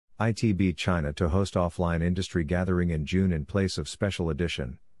ITB China to host offline industry gathering in June in place of special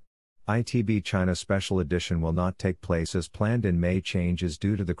edition. ITB China Special Edition will not take place as planned in May. Change is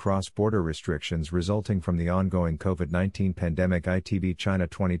due to the cross-border restrictions resulting from the ongoing COVID-19 pandemic. ITB China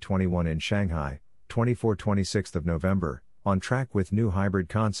 2021 in Shanghai, 24-26 of November, on track with new hybrid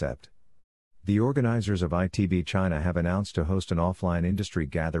concept. The organizers of ITB China have announced to host an offline industry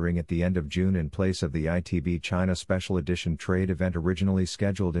gathering at the end of June in place of the ITB China Special Edition trade event originally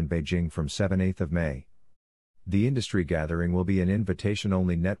scheduled in Beijing from 7-8 of May. The industry gathering will be an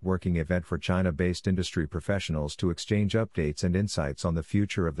invitation-only networking event for China-based industry professionals to exchange updates and insights on the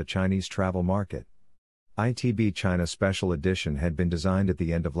future of the Chinese travel market. ITB China Special Edition had been designed at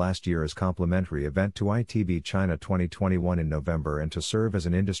the end of last year as complementary event to ITB China 2021 in November and to serve as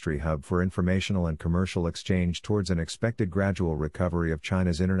an industry hub for informational and commercial exchange towards an expected gradual recovery of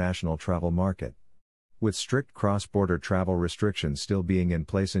China's international travel market. With strict cross-border travel restrictions still being in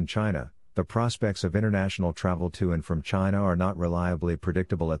place in China, the prospects of international travel to and from China are not reliably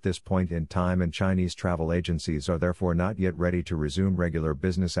predictable at this point in time, and Chinese travel agencies are therefore not yet ready to resume regular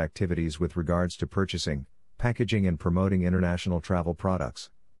business activities with regards to purchasing, packaging and promoting international travel products.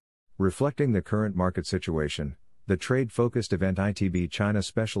 Reflecting the current market situation, the trade-focused event ITB China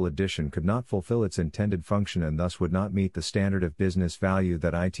Special Edition could not fulfill its intended function and thus would not meet the standard of business value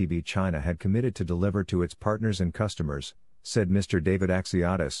that ITB China had committed to deliver to its partners and customers, said Mr. David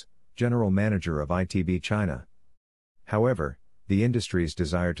Axiotis, General Manager of ITB China. However, the industry's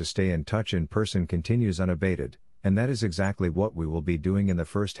desire to stay in touch in person continues unabated, and that is exactly what we will be doing in the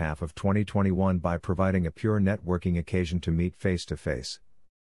first half of 2021 by providing a pure networking occasion to meet face-to-face.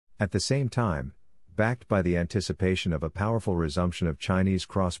 At the same time, backed by the anticipation of a powerful resumption of Chinese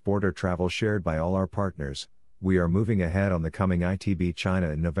cross-border travel shared by all our partners, we are moving ahead on the coming ITB China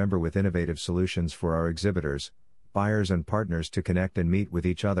in November with innovative solutions for our exhibitors, buyers and partners to connect and meet with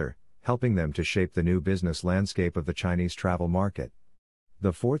each other, helping them to shape the new business landscape of the Chinese travel market.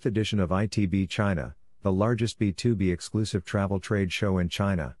 The fourth edition of ITB China, the largest B2B exclusive travel trade show in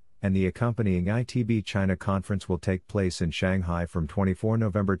China, and the accompanying ITB China conference will take place in Shanghai from 24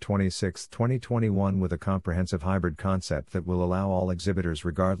 November 26, 2021 with a comprehensive hybrid concept that will allow all exhibitors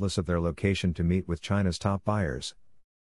regardless of their location to meet with China's top buyers,